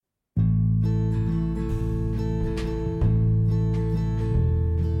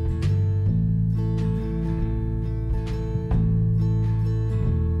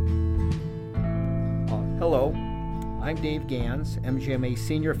I'm Dave Gans, MGMA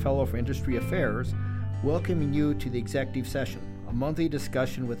Senior Fellow for Industry Affairs, welcoming you to the Executive Session, a monthly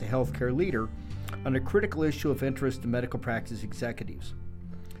discussion with a healthcare leader on a critical issue of interest to medical practice executives.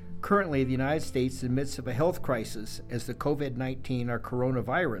 Currently, the United States is in the midst of a health crisis as the COVID-19 or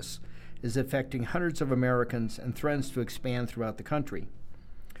coronavirus is affecting hundreds of Americans and threatens to expand throughout the country.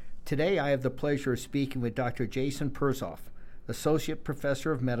 Today, I have the pleasure of speaking with Dr. Jason Persoff, Associate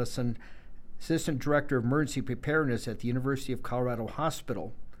Professor of Medicine, Assistant Director of Emergency Preparedness at the University of Colorado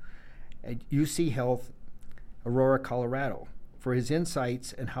Hospital at UC Health, Aurora, Colorado, for his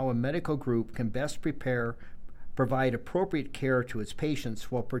insights on how a medical group can best provide appropriate care to its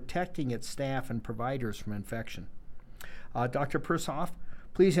patients while protecting its staff and providers from infection. Dr. Persoff,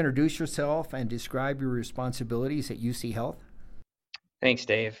 please introduce yourself and describe your responsibilities at UC Health. Thanks,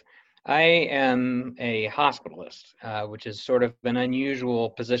 Dave. I am a hospitalist, which is sort of an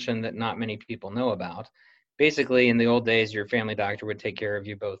unusual position that not many people know about. Basically, in the old days, your family doctor would take care of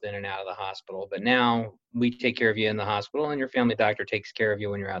you both in and out of the hospital. But now we take care of you in the hospital and your family doctor takes care of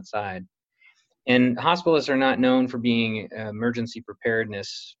you when you're outside. And hospitalists are not known for being emergency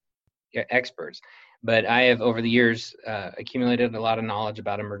preparedness experts. But I have, over the years, accumulated a lot of knowledge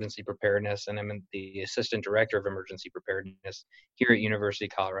about emergency preparedness, and I'm the Assistant Director of Emergency Preparedness here at University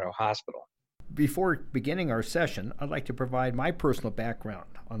of Colorado Hospital. Before beginning our session, I'd like to provide my personal background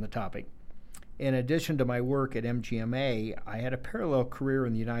on the topic. In addition to my work at MGMA, I had a parallel career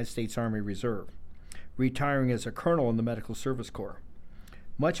in the United States Army Reserve, retiring as a colonel in the Medical Service Corps.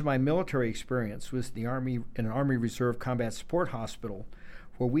 Much of my military experience was in an Army Reserve Combat Support Hospital,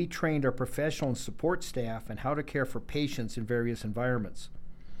 where we trained our professional and support staff on how to care for patients in various environments.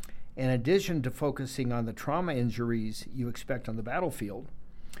 In addition to focusing on the trauma injuries you expect on the battlefield,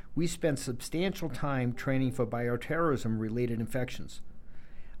 we spent substantial time training for bioterrorism-related infections.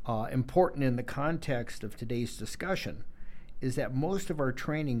 Important in the context of today's discussion is that most of our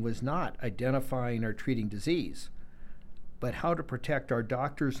training was not identifying or treating disease, but how to protect our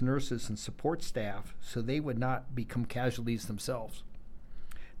doctors, nurses, and support staff so they would not become casualties themselves.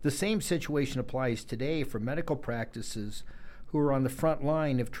 The same situation applies today for medical practices who are on the front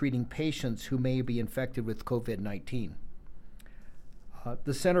line of treating patients who may be infected with COVID-19.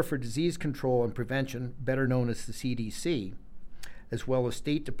 The Center for Disease Control and Prevention, better known as the CDC, as well as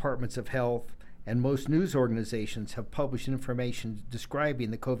state departments of health and most news organizations have published information describing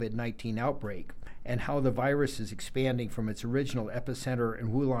the COVID-19 outbreak and how the virus is expanding from its original epicenter in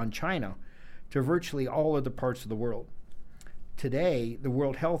Wuhan, China, to virtually all other parts of the world. Today, the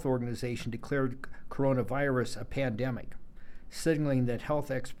World Health Organization declared coronavirus a pandemic, signaling that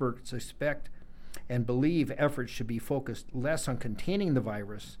health experts expect and believe efforts should be focused less on containing the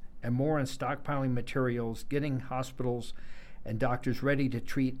virus and more on stockpiling materials, getting hospitals and doctors ready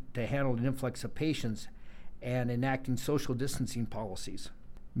to handle an influx of patients, and enacting social distancing policies.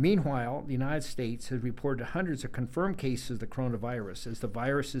 Meanwhile, the United States has reported hundreds of confirmed cases of the coronavirus as the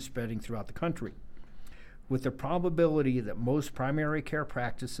virus is spreading throughout the country. With the probability that most primary care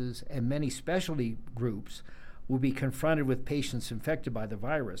practices and many specialty groups will be confronted with patients infected by the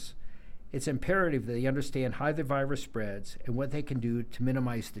virus, it's imperative that they understand how the virus spreads and what they can do to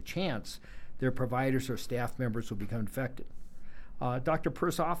minimize the chance their providers or staff members will become infected. Dr.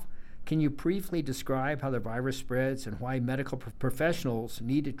 Persoff, can you briefly describe how the virus spreads and why medical professionals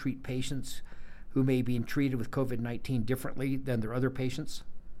need to treat patients who may be treated with COVID-19 differently than their other patients?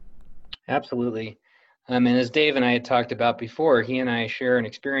 Absolutely. And as Dave and I had talked about before, he and I share an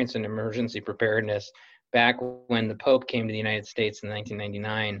experience in emergency preparedness back when the Pope came to the United States in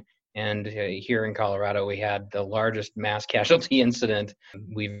 1999. And here in Colorado, we had the largest mass casualty incident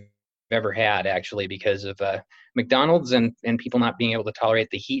we've ever had, actually, because of McDonald's and people not being able to tolerate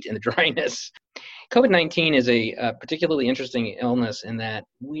the heat and the dryness. COVID-19 is a particularly interesting illness in that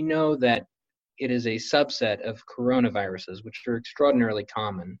we know that it is a subset of coronaviruses, which are extraordinarily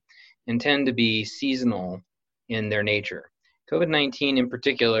common and tend to be seasonal in their nature. COVID-19 in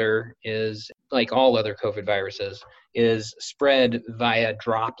particular is, like all other COVID viruses, is spread via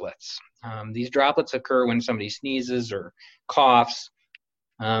droplets. These droplets occur when somebody sneezes or coughs.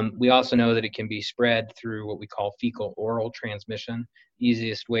 We also know that it can be spread through what we call fecal-oral transmission. The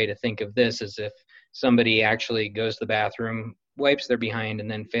easiest way to think of this is if somebody actually goes to the bathroom, wipes their behind, and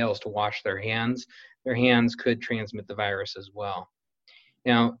then fails to wash their hands could transmit the virus as well.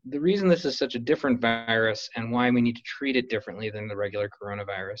 Now, the reason this is such a different virus and why we need to treat it differently than the regular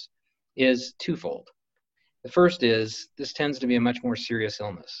coronavirus is twofold. The first is this tends to be a much more serious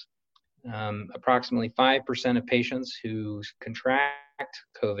illness. Approximately 5% of patients who contract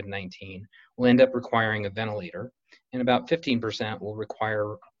COVID-19 will end up requiring a ventilator, and about 15% will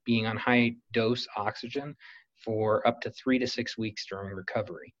require being on high-dose oxygen for up to 3 to 6 weeks during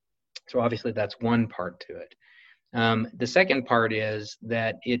recovery. So obviously that's one part to it. The second part is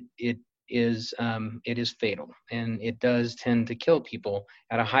that it is fatal, and it does tend to kill people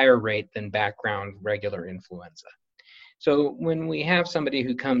at a higher rate than background regular influenza. So when we have somebody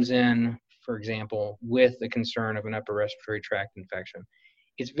who comes in, for example, with the concern of an upper respiratory tract infection,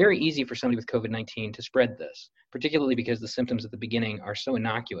 it's very easy for somebody with COVID-19 to spread this, particularly because the symptoms at the beginning are so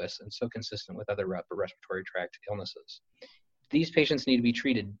innocuous and so consistent with other upper respiratory tract illnesses. These patients need to be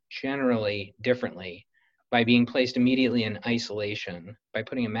treated generally differently by being placed immediately in isolation, by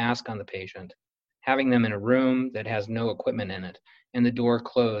putting a mask on the patient, having them in a room that has no equipment in it, and the door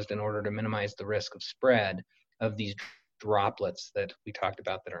closed in order to minimize the risk of spread of these droplets that we talked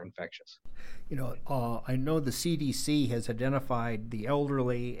about that are infectious. I know the CDC has identified the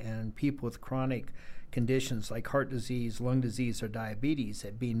elderly and people with chronic conditions like heart disease, lung disease, or diabetes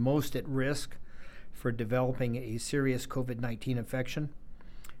as being most at risk for developing a serious COVID-19 infection.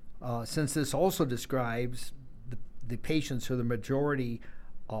 Since this also describes the patients who are the majority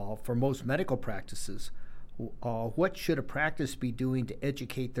for most medical practices, what should a practice be doing to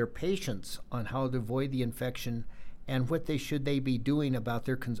educate their patients on how to avoid the infection, and what should they be doing about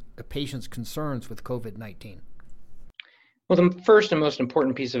their patients' concerns with COVID-19? Well, the first and most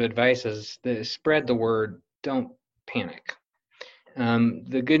important piece of advice is to spread the word, don't panic.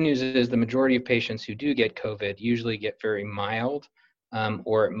 The good news is the majority of patients who do get COVID usually get very mild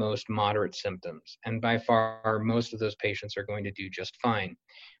or at most moderate symptoms. And by far, most of those patients are going to do just fine.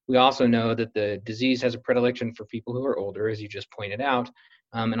 We also know that the disease has a predilection for people who are older, as you just pointed out,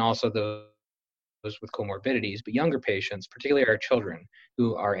 and also those with comorbidities, but younger patients, particularly our children,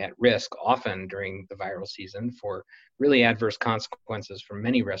 who are at risk often during the viral season for really adverse consequences from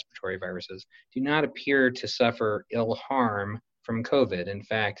many respiratory viruses, do not appear to suffer ill harm from COVID. In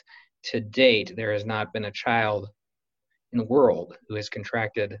fact, to date, there has not been a child in the world who has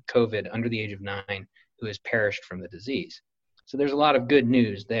contracted COVID under the age of 9 who has perished from the disease. So there's a lot of good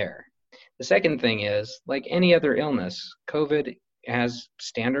news there. The second thing is, like any other illness, COVID has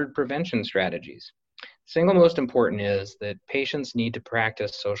standard prevention strategies. The single most important is that patients need to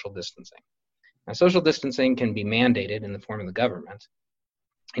practice social distancing. Now, social distancing can be mandated in the form of the government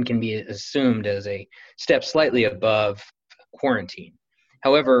and can be assumed as a step slightly above quarantine.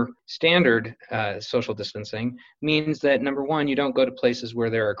 However, standard social distancing means that, number one, you don't go to places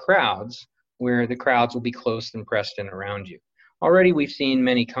where there are crowds, where the crowds will be close and pressed in around you. Already we've seen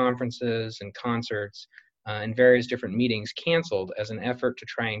many conferences and concerts and various different meetings canceled as an effort to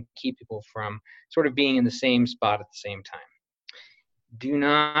try and keep people from sort of being in the same spot at the same time. Do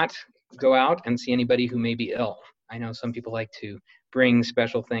not go out and see anybody who may be ill. I know some people like to bring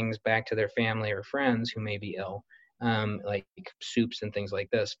special things back to their family or friends who may be ill, like soups and things like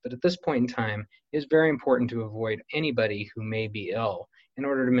this. But at this point in time, it is very important to avoid anybody who may be ill in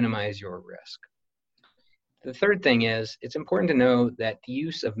order to minimize your risk. The third thing is, it's important to know that the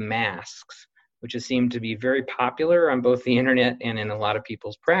use of masks, which has seemed to be very popular on both the internet and in a lot of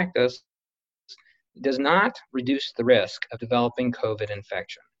people's practice, does not reduce the risk of developing COVID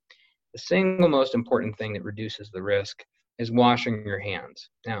infection. The single most important thing that reduces the risk is washing your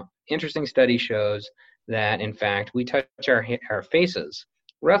hands. Now, interesting study shows that, in fact, we touch our faces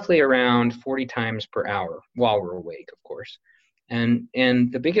roughly around 40 times per hour while we're awake, of course. And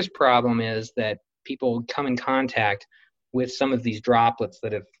the biggest problem is that people come in contact with some of these droplets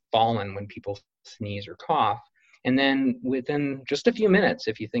that have fallen when people sneeze or cough. And then within just a few minutes,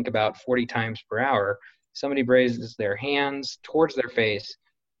 if you think about 40 times per hour, somebody raises their hands towards their face,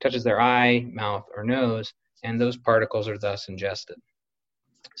 touches their eye, mouth, or nose, and those particles are thus ingested.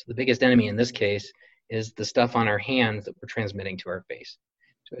 So the biggest enemy in this case is the stuff on our hands that we're transmitting to our face.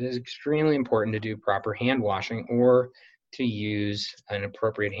 So it is extremely important to do proper hand washing or to use an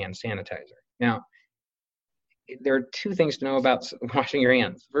appropriate hand sanitizer. Now, there are two things to know about washing your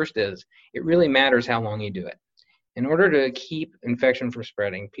hands. First is, it really matters how long you do it. In order to keep infection from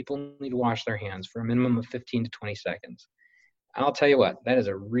spreading, people need to wash their hands for a minimum of 15 to 20 seconds. I'll tell you what, that is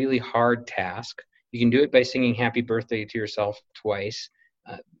a really hard task. You can do it by singing happy birthday to yourself twice,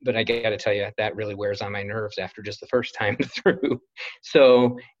 but I got to tell you, that really wears on my nerves after just the first time through.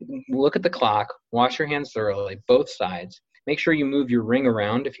 So look at the clock, wash your hands thoroughly, both sides. Make sure you move your ring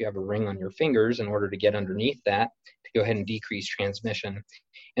around if you have a ring on your fingers in order to get underneath that to go ahead and decrease transmission.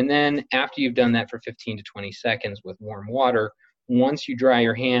 And then after you've done that for 15 to 20 seconds with warm water, once you dry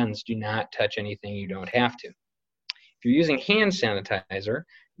your hands, do not touch anything you don't have to. If you're using hand sanitizer,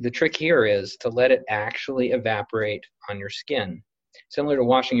 the trick here is to let it actually evaporate on your skin. Similar to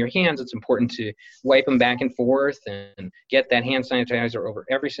washing your hands, it's important to wipe them back and forth and get that hand sanitizer over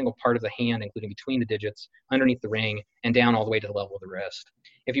every single part of the hand, including between the digits, underneath the ring, and down all the way to the level of the wrist.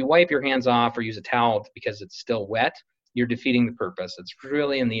 If you wipe your hands off or use a towel because it's still wet, you're defeating the purpose. It's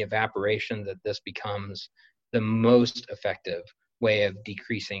really in the evaporation that this becomes the most effective way of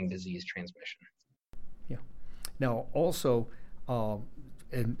decreasing disease transmission. Yeah. Now, also,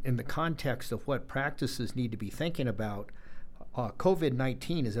 in the context of what practices need to be thinking about,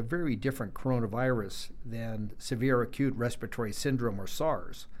 COVID-19 is a very different coronavirus than severe acute respiratory syndrome or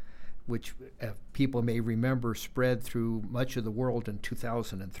SARS, which people may remember spread through much of the world in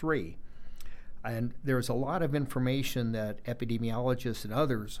 2003. And there's a lot of information that epidemiologists and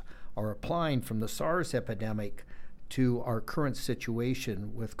others are applying from the SARS epidemic to our current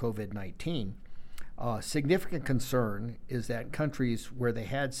situation with COVID-19. Significant concern is that in countries where they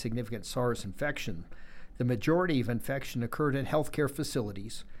had significant SARS infection, the majority of infection occurred in healthcare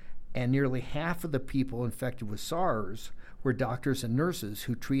facilities, and nearly half of the people infected with SARS were doctors and nurses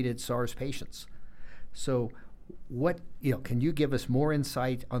who treated SARS patients. So can you give us more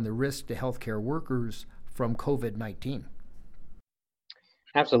insight on the risk to healthcare workers from COVID-19?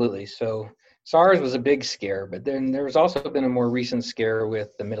 Absolutely. So SARS was a big scare, but then there's also been a more recent scare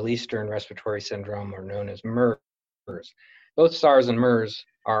with the Middle Eastern respiratory syndrome, or known as MERS. Both SARS and MERS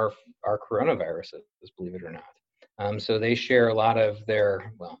are coronaviruses, believe it or not. So they share a lot of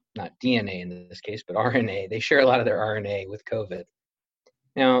their, well, not DNA in this case, but RNA. They share a lot of their RNA with COVID.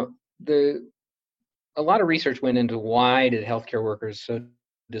 Now, a lot of research went into why did healthcare workers so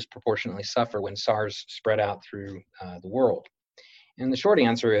disproportionately suffer when SARS spread out through the world. And the short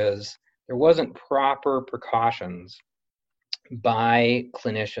answer is there wasn't proper precautions by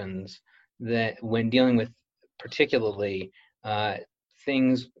clinicians that when dealing with particularly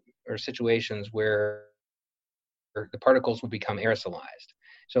things or situations where the particles will become aerosolized.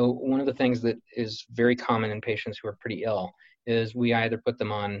 So one of the things that is very common in patients who are pretty ill is we either put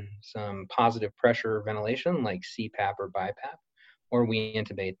them on some positive pressure ventilation like CPAP or BiPAP, or we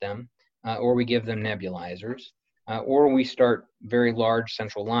intubate them, or we give them nebulizers, or we start very large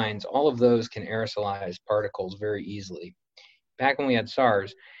central lines. All of those can aerosolize particles very easily. Back when we had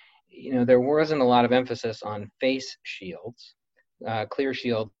SARS, there wasn't a lot of emphasis on face shields, clear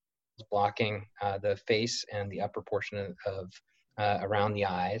shields blocking the face and the upper portion of around the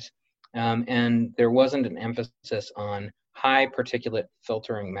eyes. And there wasn't an emphasis on high particulate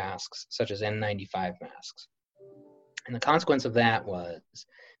filtering masks, such as N95 masks. And the consequence of that was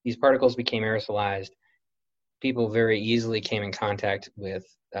these particles became aerosolized. People very easily came in contact with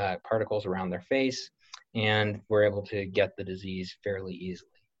particles around their face and were able to get the disease fairly easily.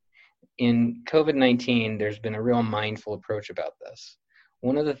 In COVID-19, there's been a real mindful approach about this.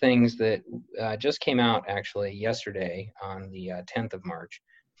 One of the things that just came out actually yesterday on the 10th of March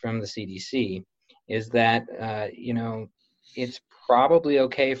from the CDC is that, it's probably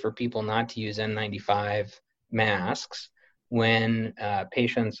okay for people not to use N95 masks when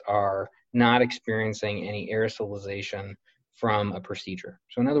patients are not experiencing any aerosolization from a procedure.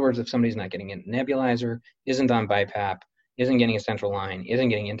 So in other words, if somebody's not getting a nebulizer, isn't on BiPAP, isn't getting a central line, isn't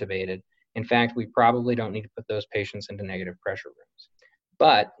getting intubated, in fact, we probably don't need to put those patients into negative pressure rooms.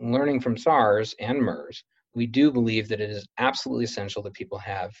 But learning from SARS and MERS, we do believe that it is absolutely essential that people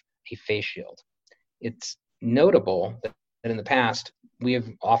have a face shield. It's notable that in the past, we have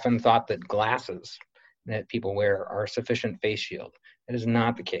often thought that glasses that people wear are sufficient face shield. That is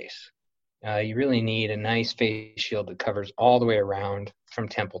not the case. You really need a nice face shield that covers all the way around from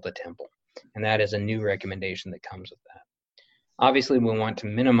temple to temple. And that is a new recommendation that comes with that. Obviously, we want to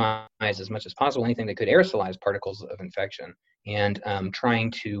minimize as much as possible anything that could aerosolize particles of infection, and trying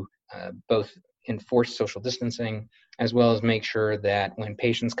to both enforce social distancing as well as make sure that when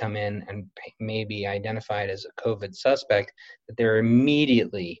patients come in and may be identified as a COVID suspect, that they're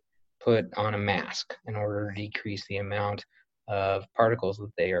immediately put on a mask in order to decrease the amount of particles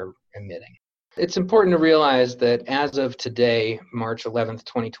that they are emitting. It's important to realize that as of today, March 11th,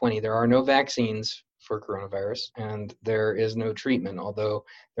 2020, there are no vaccines for coronavirus, and there is no treatment, although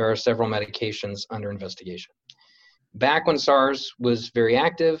there are several medications under investigation. Back when SARS was very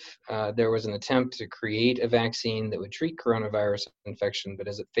active, there was an attempt to create a vaccine that would treat coronavirus infection, but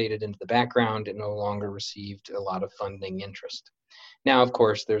as it faded into the background, it no longer received a lot of funding interest. Now, of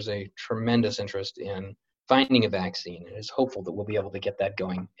course, there's a tremendous interest in finding a vaccine, and it's hopeful that we'll be able to get that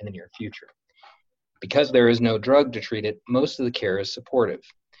going in the near future. Because there is no drug to treat it, most of the care is supportive.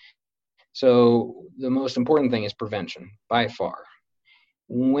 So the most important thing is prevention, by far.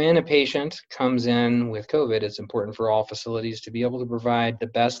 When a patient comes in with COVID, it's important for all facilities to be able to provide the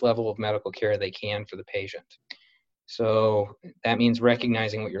best level of medical care they can for the patient. So that means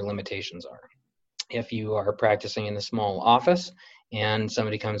recognizing what your limitations are. If you are practicing in a small office and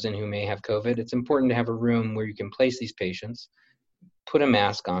somebody comes in who may have COVID, it's important to have a room where you can place these patients, put a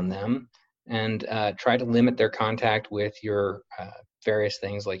mask on them, and try to limit their contact with your various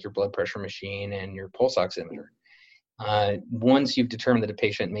things like your blood pressure machine and your pulse oximeter. Once you've determined that a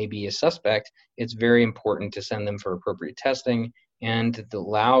patient may be a suspect, it's very important to send them for appropriate testing and to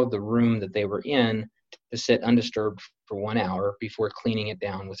allow the room that they were in to sit undisturbed for 1 hour before cleaning it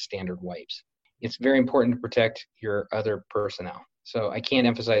down with standard wipes. It's very important to protect your other personnel. So I can't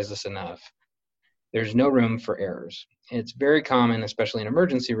emphasize this enough. There's no room for errors. It's very common, especially in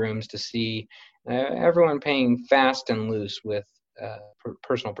emergency rooms, to see everyone playing fast and loose with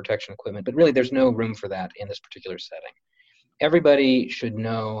personal protection equipment, but really there's no room for that in this particular setting. Everybody should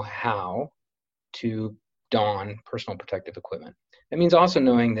know how to don personal protective equipment. That means also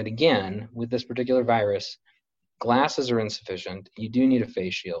knowing that, again, with this particular virus, glasses are insufficient. You do need a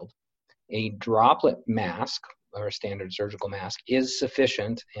face shield. A droplet mask, or a standard surgical mask, is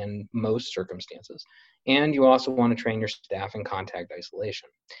sufficient in most circumstances. And you also want to train your staff in contact isolation.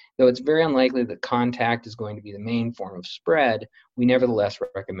 Though it's very unlikely that contact is going to be the main form of spread, we nevertheless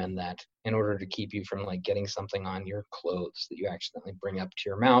recommend that in order to keep you from getting something on your clothes that you accidentally bring up to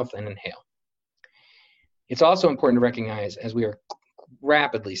your mouth and inhale. It's also important to recognize, as we are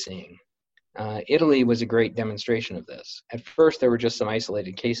rapidly seeing, Italy was a great demonstration of this. At first, there were just some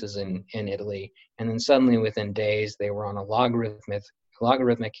isolated cases in Italy, and then suddenly within days, they were on a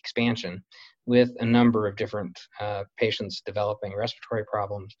logarithmic expansion with a number of different patients developing respiratory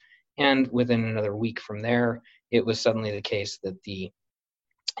problems. And within another week from there, it was suddenly the case that the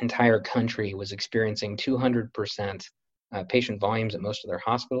entire country was experiencing 200% patient volumes at most of their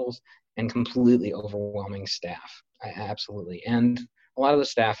hospitals and completely overwhelming staff. Absolutely. And a lot of the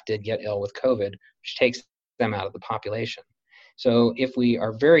staff did get ill with COVID, which takes them out of the population. So if we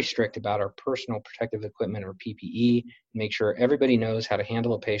are very strict about our personal protective equipment, or PPE, make sure everybody knows how to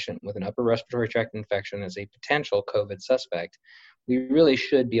handle a patient with an upper respiratory tract infection as a potential COVID suspect, we really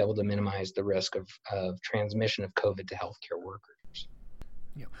should be able to minimize the risk of transmission of COVID to healthcare workers.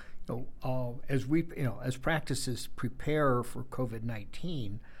 Yeah. As practices prepare for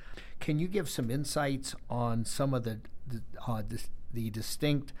COVID-19, can you give some insights on some of the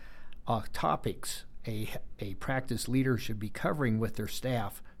distinct topics a practice leader should be covering with their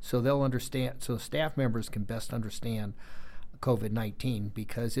staff, so they'll understand, so staff members can best understand COVID-19,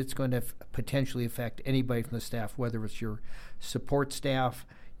 because it's going to potentially affect anybody from the staff, whether it's your support staff,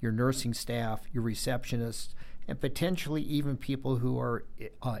 your nursing staff, your receptionists, and potentially even people who are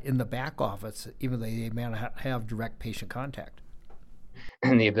in the back office, even though they may not have direct patient contact.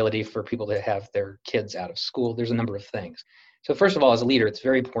 And the ability for people to have their kids out of school. There's a number of things. So first of all, as a leader, it's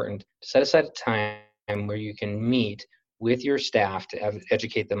very important to set aside a time where you can meet with your staff to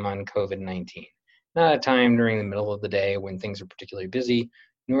educate them on COVID-19. Not a time during the middle of the day when things are particularly busy,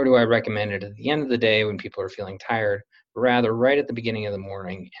 nor do I recommend it at the end of the day when people are feeling tired, but rather right at the beginning of the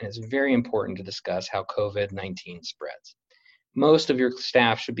morning. And it's very important to discuss how COVID-19 spreads. Most of your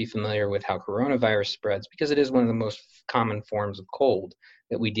staff should be familiar with how coronavirus spreads, because it is one of the most common forms of cold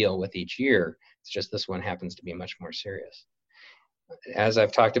that we deal with each year. It's just this one happens to be much more serious. As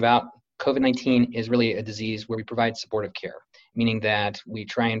I've talked about, COVID-19 is really a disease where we provide supportive care, meaning that we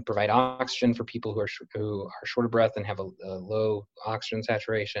try and provide oxygen for people who are short of breath and have a low oxygen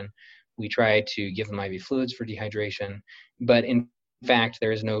saturation. We try to give them IV fluids for dehydration, but in fact,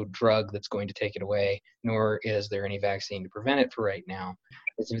 there is no drug that's going to take it away, nor is there any vaccine to prevent it for right now.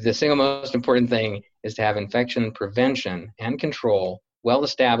 The single most important thing is to have infection prevention and control well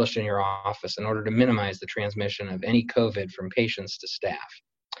established in your office in order to minimize the transmission of any COVID from patients to staff.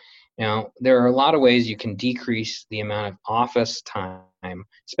 Now, there are a lot of ways you can decrease the amount of office time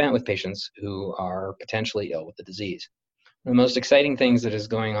spent with patients who are potentially ill with the disease. The most exciting things that is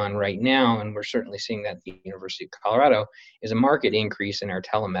going on right now, and we're certainly seeing that at the University of Colorado, is a marked increase in our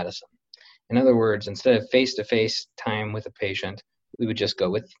telemedicine. In other words, instead of face-to-face time with a patient, we would just go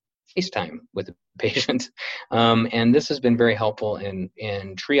with FaceTime with the patient. And this has been very helpful in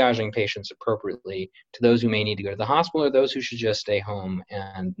triaging patients appropriately to those who may need to go to the hospital or those who should just stay home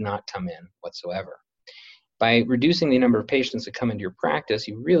and not come in whatsoever. By reducing the number of patients that come into your practice,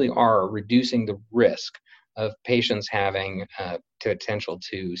 you really are reducing the risk of patients having potential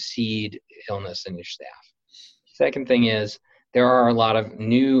to seed illness in your staff. Second thing is, there are a lot of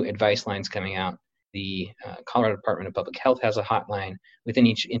new advice lines coming out. The Colorado Department of Public Health has a hotline. Within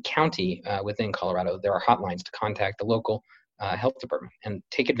each county within Colorado, there are hotlines to contact the local health department, and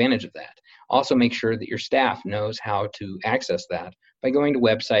take advantage of that. Also make sure that your staff knows how to access that by going to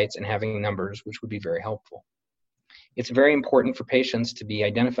websites and having numbers, which would be very helpful. It's very important for patients to be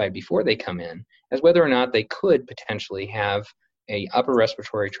identified before they come in as whether or not they could potentially have an upper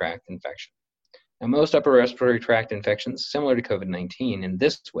respiratory tract infection. Now, most upper respiratory tract infections, similar to COVID-19 in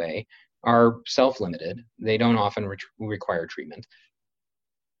this way, are self-limited. They don't often require treatment.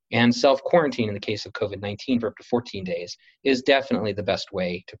 And self-quarantine in the case of COVID-19 for up to 14 days is definitely the best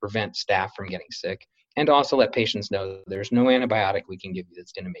way to prevent staff from getting sick, and also let patients know there's no antibiotic we can give you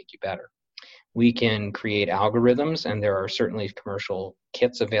that's going to make you better. We can create algorithms, and there are certainly commercial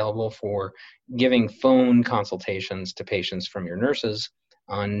kits available for giving phone consultations to patients from your nurses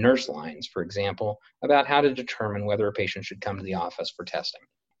on nurse lines, for example, about how to determine whether a patient should come to the office for testing.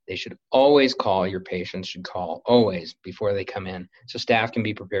 They should always call, your patients should call always before they come in so staff can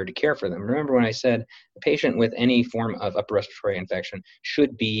be prepared to care for them. Remember when I said a patient with any form of upper respiratory infection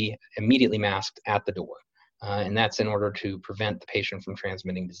should be immediately masked at the door. And that's in order to prevent the patient from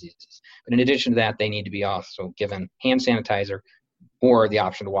transmitting diseases. But in addition to that, they need to be also given hand sanitizer or the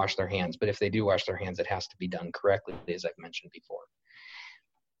option to wash their hands. But if they do wash their hands, it has to be done correctly, as I've mentioned before.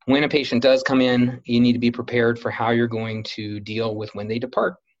 When a patient does come in, you need to be prepared for how you're going to deal with when they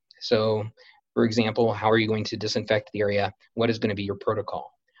depart. So, for example, how are you going to disinfect the area? What is going to be your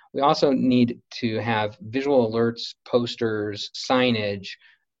protocol? We also need to have visual alerts, posters, signage,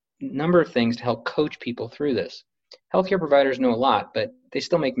 number of things to help coach people through this. Healthcare providers know a lot, but they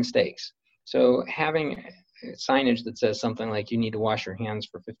still make mistakes. So having signage that says something like you need to wash your hands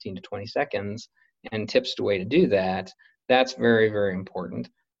for 15 to 20 seconds and tips to way to do that, that's very, very important.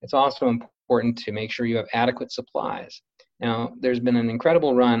 It's also important to make sure you have adequate supplies. Now, there's been an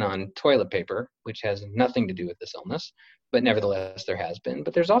incredible run on toilet paper, which has nothing to do with this illness, but nevertheless there has been.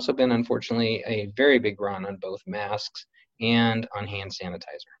 But there's also been, unfortunately, a very big run on both masks and on hand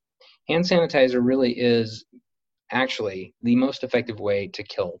sanitizer. Hand sanitizer really is actually the most effective way to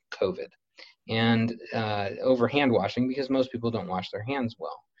kill COVID, and over hand washing, because most people don't wash their hands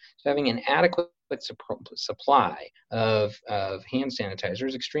well. So having an adequate supply of hand sanitizer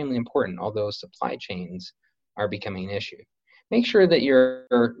is extremely important, although supply chains are becoming an issue. Make sure that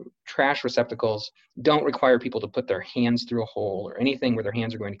your trash receptacles don't require people to put their hands through a hole or anything where their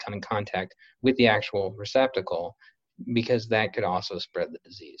hands are going to come in contact with the actual receptacle, because that could also spread the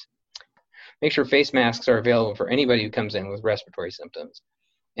disease. Make sure face masks are available for anybody who comes in with respiratory symptoms.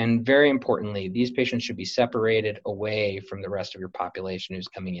 And very importantly, these patients should be separated away from the rest of your population who's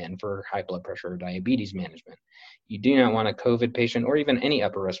coming in for high blood pressure or diabetes management. You do not want a COVID patient or even any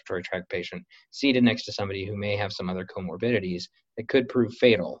upper respiratory tract patient seated next to somebody who may have some other comorbidities that could prove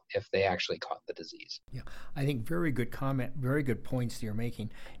fatal if they actually caught the disease. Yeah, I think very good comment, very good points that you're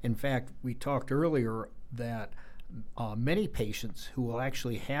making. In fact, we talked earlier that many patients who will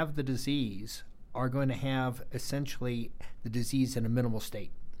actually have the disease are going to have essentially the disease in a minimal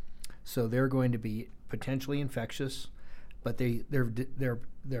state. So they're going to be potentially infectious, but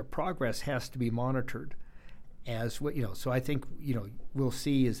their progress has to be monitored as what, so I think we'll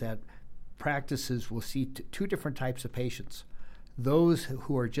see is that practices will see two different types of patients: those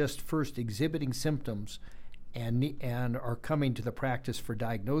who are just first exhibiting symptoms and are coming to the practice for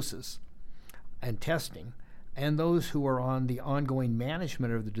diagnosis and testing, and those who are on the ongoing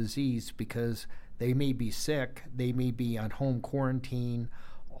management of the disease because they may be sick, they may be on home quarantine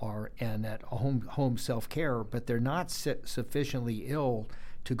and at home self-care, but they're not sufficiently ill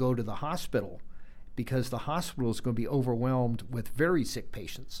to go to the hospital because the hospital is going to be overwhelmed with very sick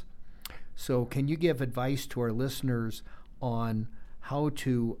patients. So can you give advice to our listeners on how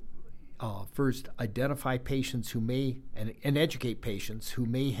to first identify patients who may, and educate patients who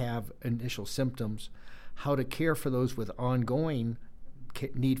may have initial symptoms, how to care for those with ongoing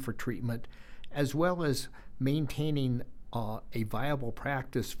need for treatment, as well as maintaining a viable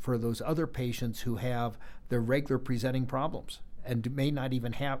practice for those other patients who have their regular presenting problems and may not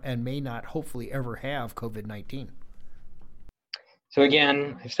even have, and may not hopefully ever have COVID-19? So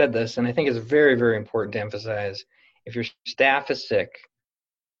again, I've said this, and I think it's very, very important to emphasize, if your staff is sick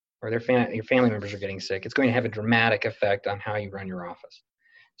or your family members are getting sick, it's going to have a dramatic effect on how you run your office.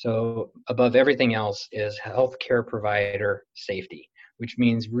 So above everything else is healthcare provider safety, which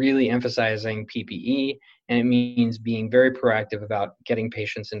means really emphasizing PPE, and it means being very proactive about getting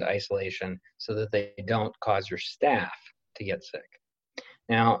patients into isolation so that they don't cause your staff to get sick.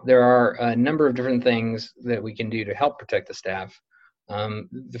 Now, there are a number of different things that we can do to help protect the staff.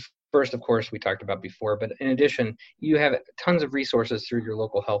 The first, of course, we talked about before, but in addition, you have tons of resources through your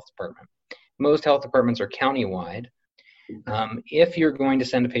local health department. Most health departments are county-wide. If you're going to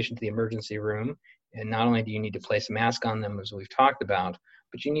send a patient to the emergency room, and not only do you need to place a mask on them, as we've talked about,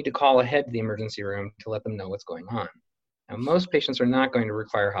 but you need to call ahead to the emergency room to let them know what's going on. Now, most patients are not going to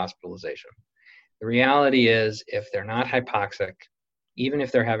require hospitalization. The reality is, if they're not hypoxic, even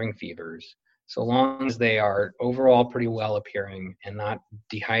if they're having fevers, so long as they are overall pretty well appearing and not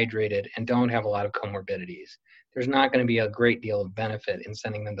dehydrated and don't have a lot of comorbidities, there's not going to be a great deal of benefit in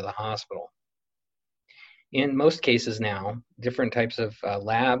sending them to the hospital. In most cases now, different types of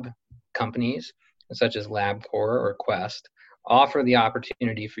lab companies, such as LabCorp or Quest, offer the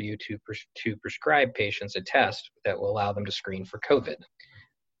opportunity for you to prescribe patients a test that will allow them to screen for COVID.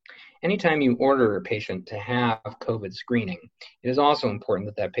 Anytime you order a patient to have COVID screening, it is also important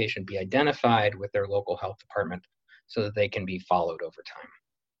that that patient be identified with their local health department so that they can be followed over time.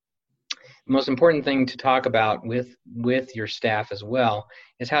 The most important thing to talk about with your staff as well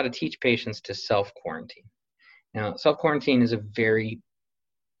is how to teach patients to self-quarantine. Now, self-quarantine is a very,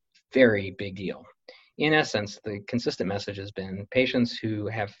 very big deal. In essence, the consistent message has been patients who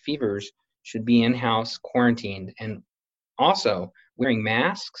have fevers should be in-house quarantined and also wearing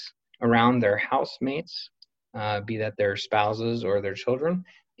masks around their housemates, be that their spouses or their children,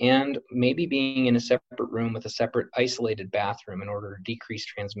 and maybe being in a separate room with a separate isolated bathroom in order to decrease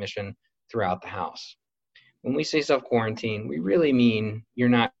transmission throughout the house. When we say self-quarantine, we really mean you're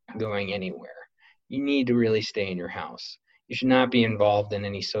not going anywhere. You need to really stay in your house. You should not be involved in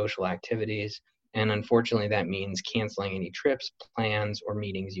any social activities, and unfortunately that means canceling any trips, plans, or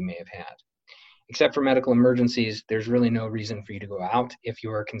meetings you may have had. Except for medical emergencies, there's really no reason for you to go out if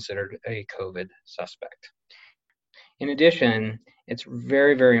you are considered a COVID suspect. In addition, it's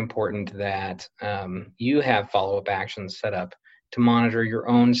very, very important that you have follow-up actions set up to monitor your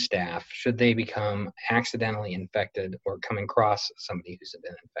own staff should they become accidentally infected or come across somebody who's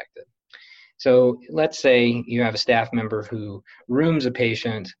been infected. So let's say you have a staff member who rooms a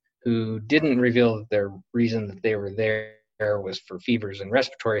patient who didn't reveal that their reason that they were there was for fevers and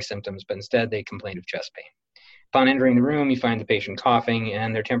respiratory symptoms, but instead they complained of chest pain. Upon entering the room, you find the patient coughing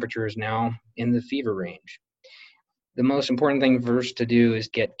and their temperature is now in the fever range. The most important thing first to do is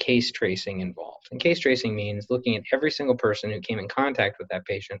get case tracing involved. And case tracing means looking at every single person who came in contact with that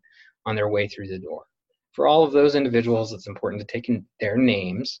patient on their way through the door. For all of those individuals, it's important to take in their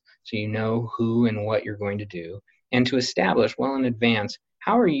names so you know who and what you're going to do, and to establish well in advance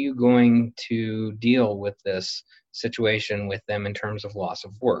how are you going to deal with this situation with them in terms of loss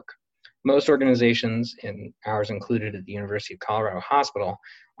of work. Most organizations, and ours included at the University of Colorado Hospital,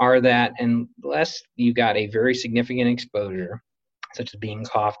 are that unless you got a very significant exposure, such as being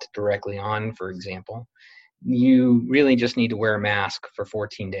coughed directly on, for example, you really just need to wear a mask for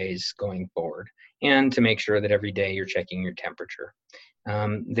 14 days going forward, and to make sure that every day you're checking your temperature.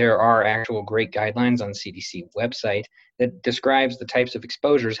 There are actual great guidelines on the CDC website that describes the types of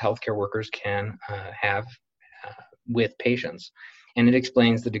exposures healthcare workers can have with patients, and it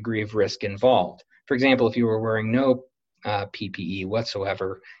explains the degree of risk involved. For example, if you were wearing no PPE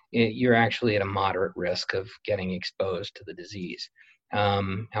whatsoever, you're actually at a moderate risk of getting exposed to the disease.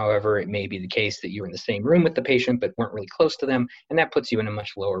 However, it may be the case that you're in the same room with the patient but weren't really close to them, and that puts you in a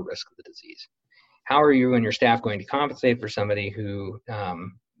much lower risk of the disease. How are you and your staff going to compensate for somebody who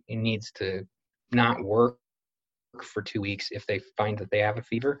needs to not work for 2 weeks if they find that they have a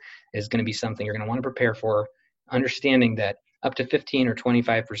fever is going to be something you're going to want to prepare for, understanding that up to 15 or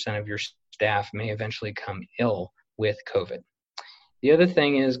 25% of your staff may eventually come ill with COVID. The other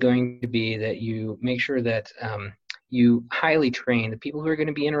thing is going to be that you make sure that you highly train the people who are going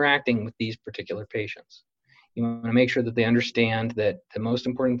to be interacting with these particular patients. You want to make sure that they understand that the most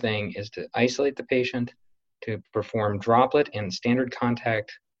important thing is to isolate the patient, to perform droplet and standard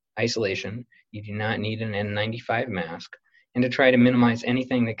contact isolation. You do not need an N95 mask, and to try to minimize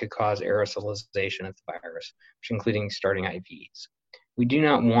anything that could cause aerosolization of the virus, which including starting IVs. We do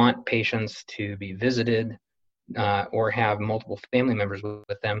not want patients to be visited or have multiple family members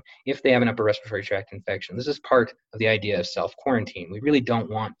with them if they have an upper respiratory tract infection. This is part of the idea of self-quarantine. We really don't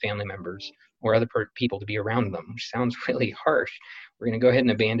want family members or other people to be around them, which sounds really harsh. We're going to go ahead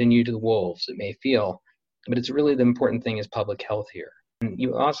and abandon you to the wolves, it may feel, but it's really the important thing is public health here. And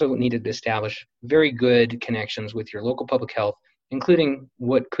you also need to establish very good connections with your local public health, including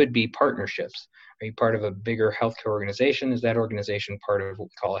what could be partnerships. Are you part of a bigger healthcare organization? Is that organization part of what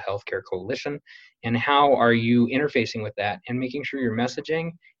we call a healthcare coalition? And how are you interfacing with that and making sure your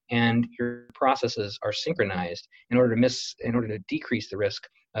messaging and your processes are synchronized in order to decrease the risk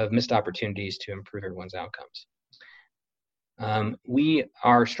of missed opportunities to improve everyone's outcomes? We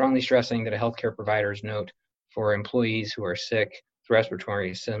are strongly stressing that a healthcare provider's note for employees who are sick with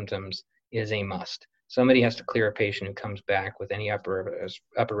respiratory symptoms is a must. Somebody has to clear a patient who comes back with any upper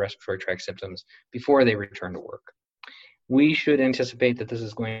respiratory tract symptoms before they return to work. We should anticipate that this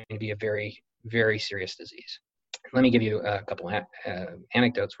is going to be a very, very serious disease. Let me give you a couple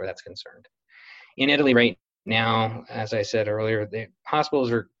anecdotes where that's concerned. In Italy right now, as I said earlier, the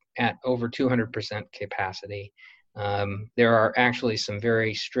hospitals are at over 200% capacity. There are actually some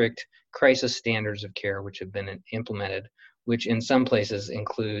very strict crisis standards of care which have been implemented, which in some places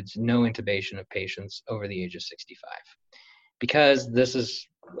includes no intubation of patients over the age of 65. Because this is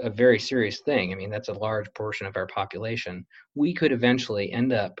a very serious thing, I mean, that's a large portion of our population, we could eventually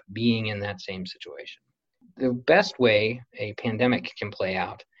end up being in that same situation. The best way a pandemic can play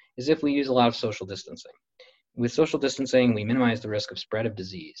out is if we use a lot of social distancing. With social distancing, we minimize the risk of spread of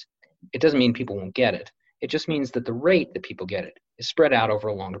disease. It doesn't mean people won't get it. It just means that the rate that people get it is spread out over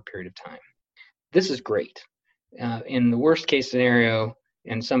a longer period of time. This is great. In the worst case scenario,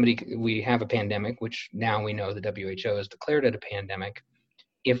 and we have a pandemic, which now we know the WHO has declared it a pandemic,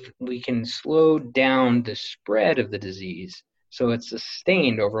 if we can slow down the spread of the disease so it's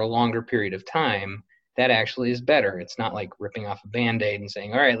sustained over a longer period of time, that actually is better. It's not like ripping off a Band-Aid and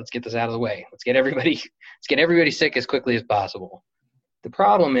saying, all right, let's get this out of the way. Let's get everybody sick as quickly as possible. The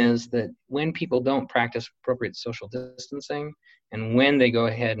problem is that when people don't practice appropriate social distancing, and when they go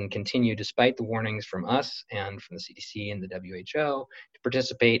ahead and continue, despite the warnings from us and from the CDC and the WHO, to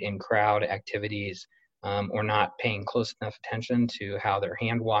participate in crowd activities, or not paying close enough attention to how they're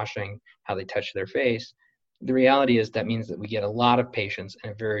hand washing, how they touch their face, the reality is that means that we get a lot of patients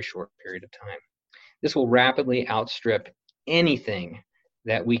in a very short period of time. This will rapidly outstrip anything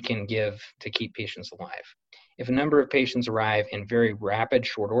that we can give to keep patients alive. If a number of patients arrive in very rapid,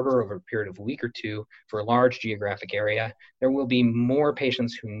 short order over a period of a week or two for a large geographic area, there will be more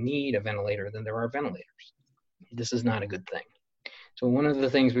patients who need a ventilator than there are ventilators. This is not a good thing. So one of the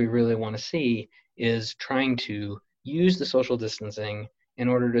things we really want to see is trying to use the social distancing in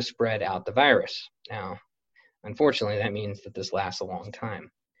order to spread out the virus. Now, unfortunately, that means that this lasts a long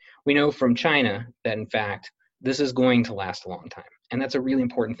time. We know from China that, in fact, this is going to last a long time. And that's a really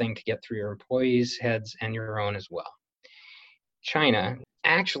important thing to get through your employees' heads and your own as well. China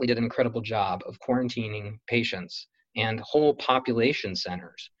actually did an incredible job of quarantining patients and whole population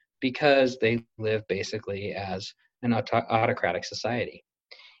centers because they live basically as an autocratic society.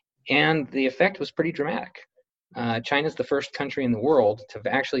 And the effect was pretty dramatic. China's the first country in the world to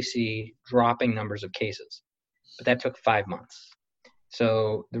actually see dropping numbers of cases, but that took 5 months.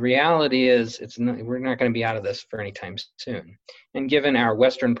 So the reality is we're not going to be out of this for any time soon. And given our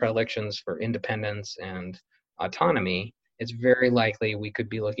Western predilections for independence and autonomy, it's very likely we could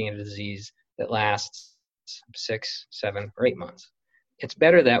be looking at a disease that lasts 6, 7, or 8 months. It's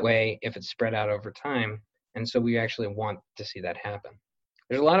better that way if it's spread out over time, and so we actually want to see that happen.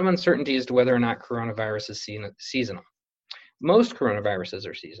 There's a lot of uncertainty as to whether or not coronavirus is seasonal. Most coronaviruses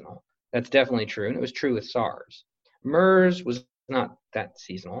are seasonal. That's definitely true, and it was true with SARS. MERS was not that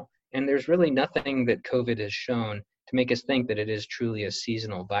seasonal, and there's really nothing that COVID has shown to make us think that it is truly a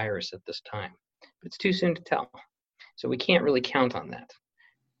seasonal virus at this time. But it's too soon to tell. So we can't really count on that.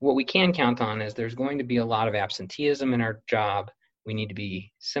 What we can count on is there's going to be a lot of absenteeism in our job. We need to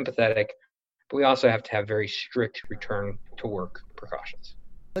be sympathetic, but we also have to have very strict return to work precautions.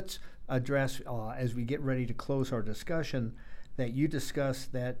 Let's address, as we get ready to close our discussion, that you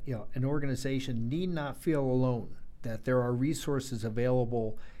discussed that an organization need not feel alone, that there are resources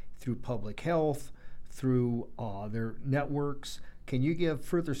available through public health, through their networks. Can you give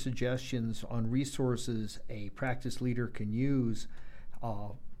further suggestions on resources a practice leader can use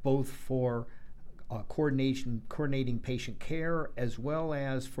both for coordinating patient care as well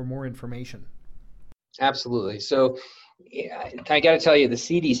as for more information? Absolutely. So I got to tell you, the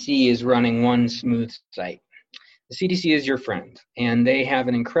CDC is running one smooth site. The CDC is your friend, and they have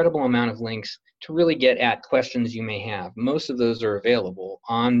an incredible amount of links to really get at questions you may have. Most of those are available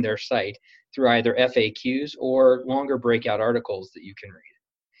on their site through either FAQs or longer breakout articles that you can read.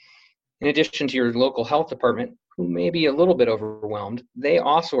 In addition to your local health department, who may be a little bit overwhelmed, they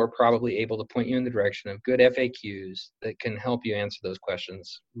also are probably able to point you in the direction of good FAQs that can help you answer those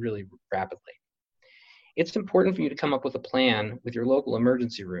questions really rapidly. It's important for you to come up with a plan with your local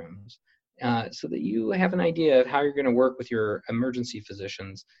emergency rooms so that you have an idea of how you're going to work with your emergency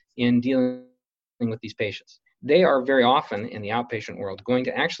physicians in dealing with these patients. They are very often in the outpatient world going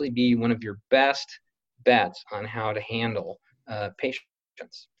to actually be one of your best bets on how to handle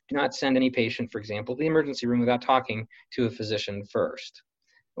patients. Do not send any patient, for example, to the emergency room without talking to a physician first.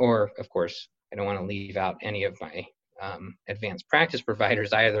 Or, of course, I don't want to leave out any of my advanced practice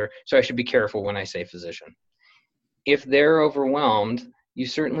providers either, so I should be careful when I say physician. If they're overwhelmed, you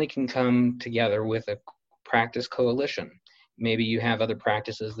certainly can come together with a practice coalition. Maybe you have other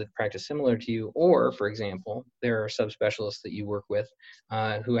practices that practice similar to you, or, for example, there are subspecialists that you work with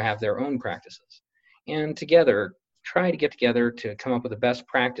who have their own practices. And together, try to get together to come up with the best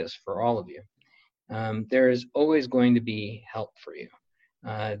practice for all of you. there is always going to be help for you.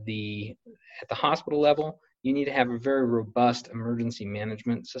 At the hospital level, you need to have a very robust emergency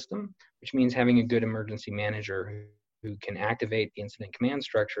management system, which means having a good emergency manager who can activate the incident command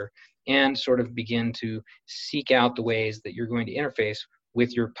structure and sort of begin to seek out the ways that you're going to interface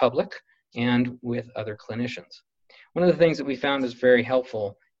with your public and with other clinicians. One of the things that we found is very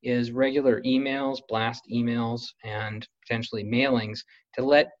helpful is regular emails, blast emails, and potentially mailings to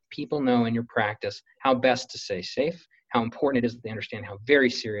let people know in your practice how best to stay safe, how important it is that they understand how very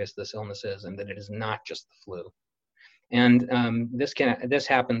serious this illness is and that it is not just the flu. And this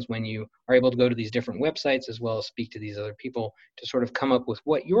happens when you are able to go to these different websites as well as speak to these other people to sort of come up with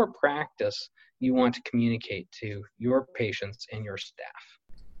what your practice you want to communicate to your patients and your staff.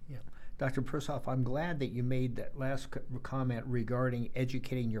 Yeah. Dr. Persoff, I'm glad that you made that last comment regarding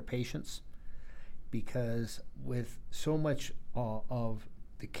educating your patients, because with so much of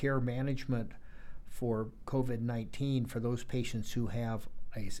the care management for COVID-19 for those patients who have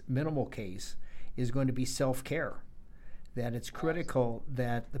a minimal case is going to be self-care. That it's critical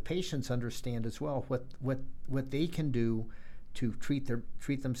that the patients understand as well what they can do to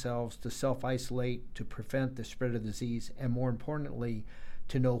treat themselves, to self-isolate, to prevent the spread of disease, and more importantly,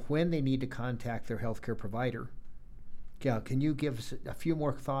 to know when they need to contact their healthcare provider. Gal, can you give us a few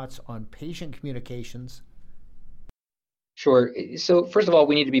more thoughts on patient communications? Sure. So first of all,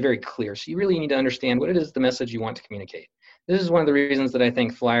 we need to be very clear. So you really need to understand what it is the message you want to communicate. This is one of the reasons that I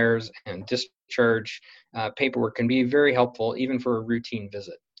think flyers and discharge paperwork can be very helpful even for a routine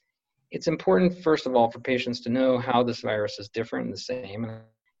visit. It's important, first of all, for patients to know how this virus is different and the same.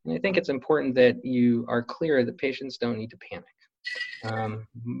 And I think it's important that you are clear that patients don't need to panic.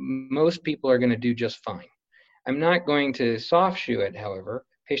 Most people are going to do just fine. I'm not going to soft shoe it, however.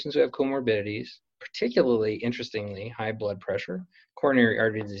 Patients who have comorbidities, particularly, interestingly, high blood pressure, coronary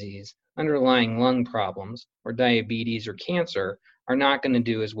artery disease, underlying lung problems, or diabetes or cancer, are not going to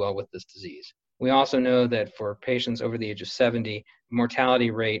do as well with this disease. We also know that for patients over the age of 70, the mortality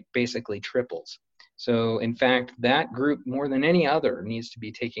rate basically triples. So in fact, that group, more than any other, needs to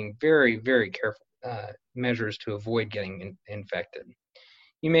be taking very, very careful measures to avoid getting infected.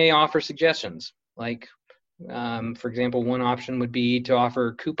 You may offer suggestions, like, for example, one option would be to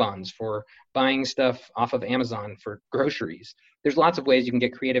offer coupons for buying stuff off of Amazon for groceries. There's lots of ways you can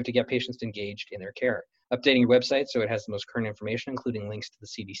get creative to get patients engaged in their care. Updating your website so it has the most current information, including links to the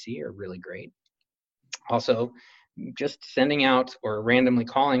CDC, are really great. Also, just sending out or randomly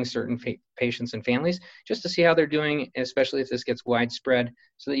calling certain patients and families just to see how they're doing, especially if this gets widespread,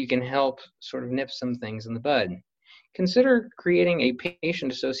 so that you can help sort of nip some things in the bud. Consider creating a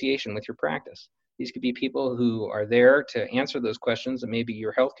patient association with your practice. These could be people who are there to answer those questions that maybe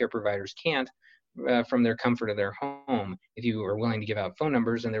your healthcare providers can't from their comfort of their home, if you are willing to give out phone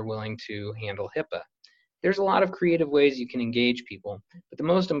numbers and they're willing to handle HIPAA. There's a lot of creative ways you can engage people, but the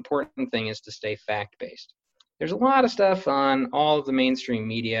most important thing is to stay fact-based. There's a lot of stuff on all of the mainstream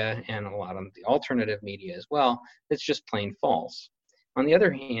media and a lot of the alternative media as well that's just plain false. On the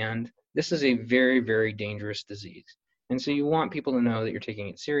other hand, this is a very, very dangerous disease. And so you want people to know that you're taking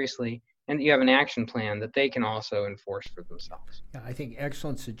it seriously and that you have an action plan that they can also enforce for themselves. Yeah, I think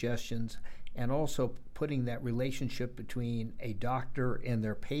excellent suggestions, and also putting that relationship between a doctor and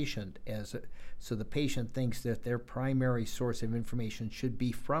their patient so the patient thinks that their primary source of information should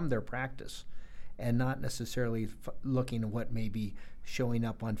be from their practice and not necessarily looking at what may be showing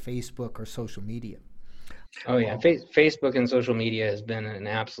up on Facebook or social media. Oh yeah, Facebook and social media has been an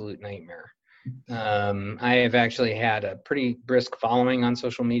absolute nightmare. I have actually had a pretty brisk following on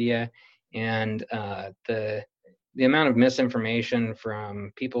social media, and the amount of misinformation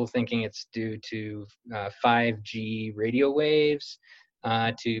from people thinking it's due to 5G radio waves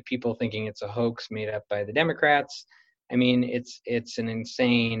to people thinking it's a hoax made up by the Democrats. I mean, it's an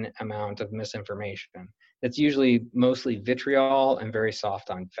insane amount of misinformation. It's usually mostly vitriol and very soft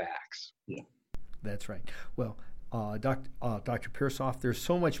on facts. Yeah, that's right. Well, Dr. Persoff, there's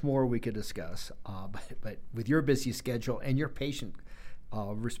so much more we could discuss, but with your busy schedule and your patient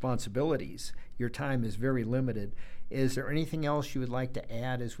responsibilities, your time is very limited. Is there anything else you would like to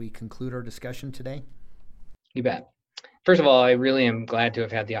add as we conclude our discussion today? You bet. First of all, I really am glad to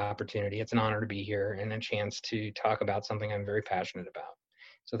have had the opportunity. It's an honor to be here and a chance to talk about something I'm very passionate about.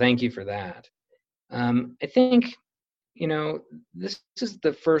 So thank you for that. I think, this is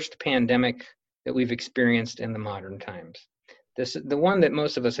the first pandemic that we've experienced in the modern times. The one that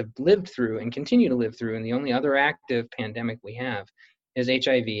most of us have lived through and continue to live through, and the only other active pandemic we have is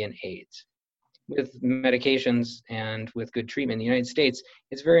HIV and AIDS. With medications and with good treatment in the United States,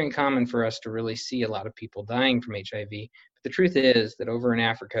 it's very uncommon for us to really see a lot of people dying from HIV, but But the truth is that over in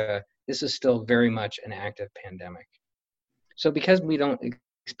Africa, this is still very much an active pandemic. So because we don't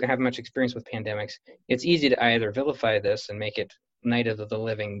have much experience with pandemics, it's easy to either vilify this and make it Night of the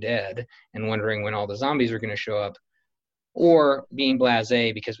Living Dead and wondering when all the zombies are going to show up, or being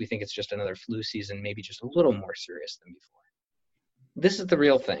blasé because we think it's just another flu season, maybe just a little more serious than before. This is the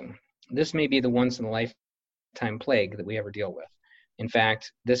real thing. This may be the once in a lifetime plague that we ever deal with. In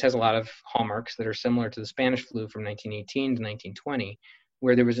fact, this has a lot of hallmarks that are similar to the Spanish flu from 1918 to 1920,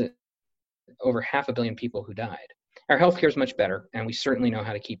 where there was over 500 million people who died. Our healthcare is much better, and we certainly know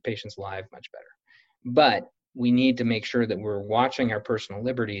how to keep patients alive much better. But we need to make sure that we're watching our personal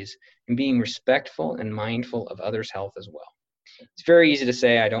liberties and being respectful and mindful of others' health as well. It's very easy to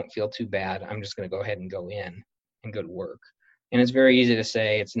say, I don't feel too bad. I'm just going to go ahead and go in and go to work. And it's very easy to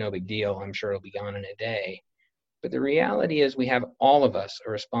say, it's no big deal. I'm sure it'll be gone in a day. But the reality is we have, all of us,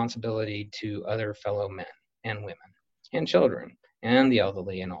 a responsibility to other fellow men and women and children and the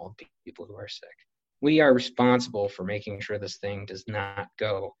elderly and all people who are sick. We are responsible for making sure this thing does not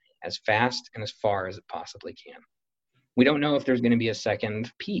go as fast and as far as it possibly can. We don't know if there's going to be a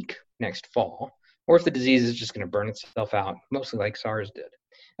second peak next fall, or if the disease is just going to burn itself out, mostly like SARS did.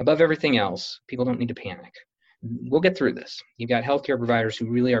 Above everything else, people don't need to panic. We'll get through this. You've got healthcare providers who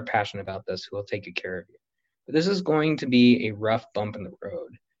really are passionate about this, who will take good care of you. But this is going to be a rough bump in the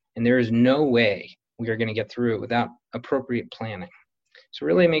road, and there is no way we are going to get through it without appropriate planning. So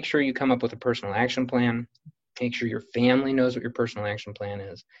really make sure you come up with a personal action plan. Make sure your family knows what your personal action plan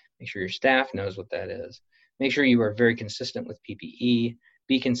is. Make sure your staff knows what that is. Make sure you are very consistent with PPE.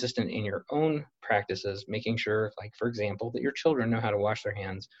 Be consistent in your own practices, making sure, like, for example, that your children know how to wash their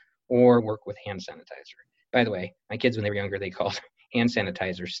hands or work with hand sanitizer. By the way, my kids, when they were younger, they called hand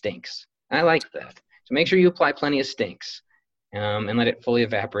sanitizer stinks. I like that. So make sure you apply plenty of stinks and let it fully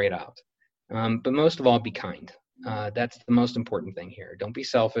evaporate out. But most of all, be kind. That's the most important thing here. Don't be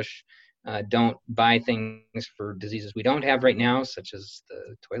selfish. Don't buy things for diseases we don't have right now, such as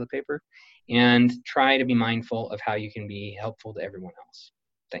the toilet paper, and try to be mindful of how you can be helpful to everyone else.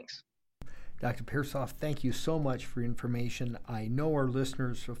 Thanks. Dr. Persoff, thank you so much for your information. I know our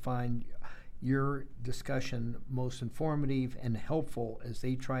listeners will find your discussion most informative and helpful as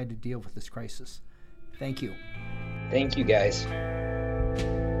they try to deal with this crisis. Thank you. Thank you, guys.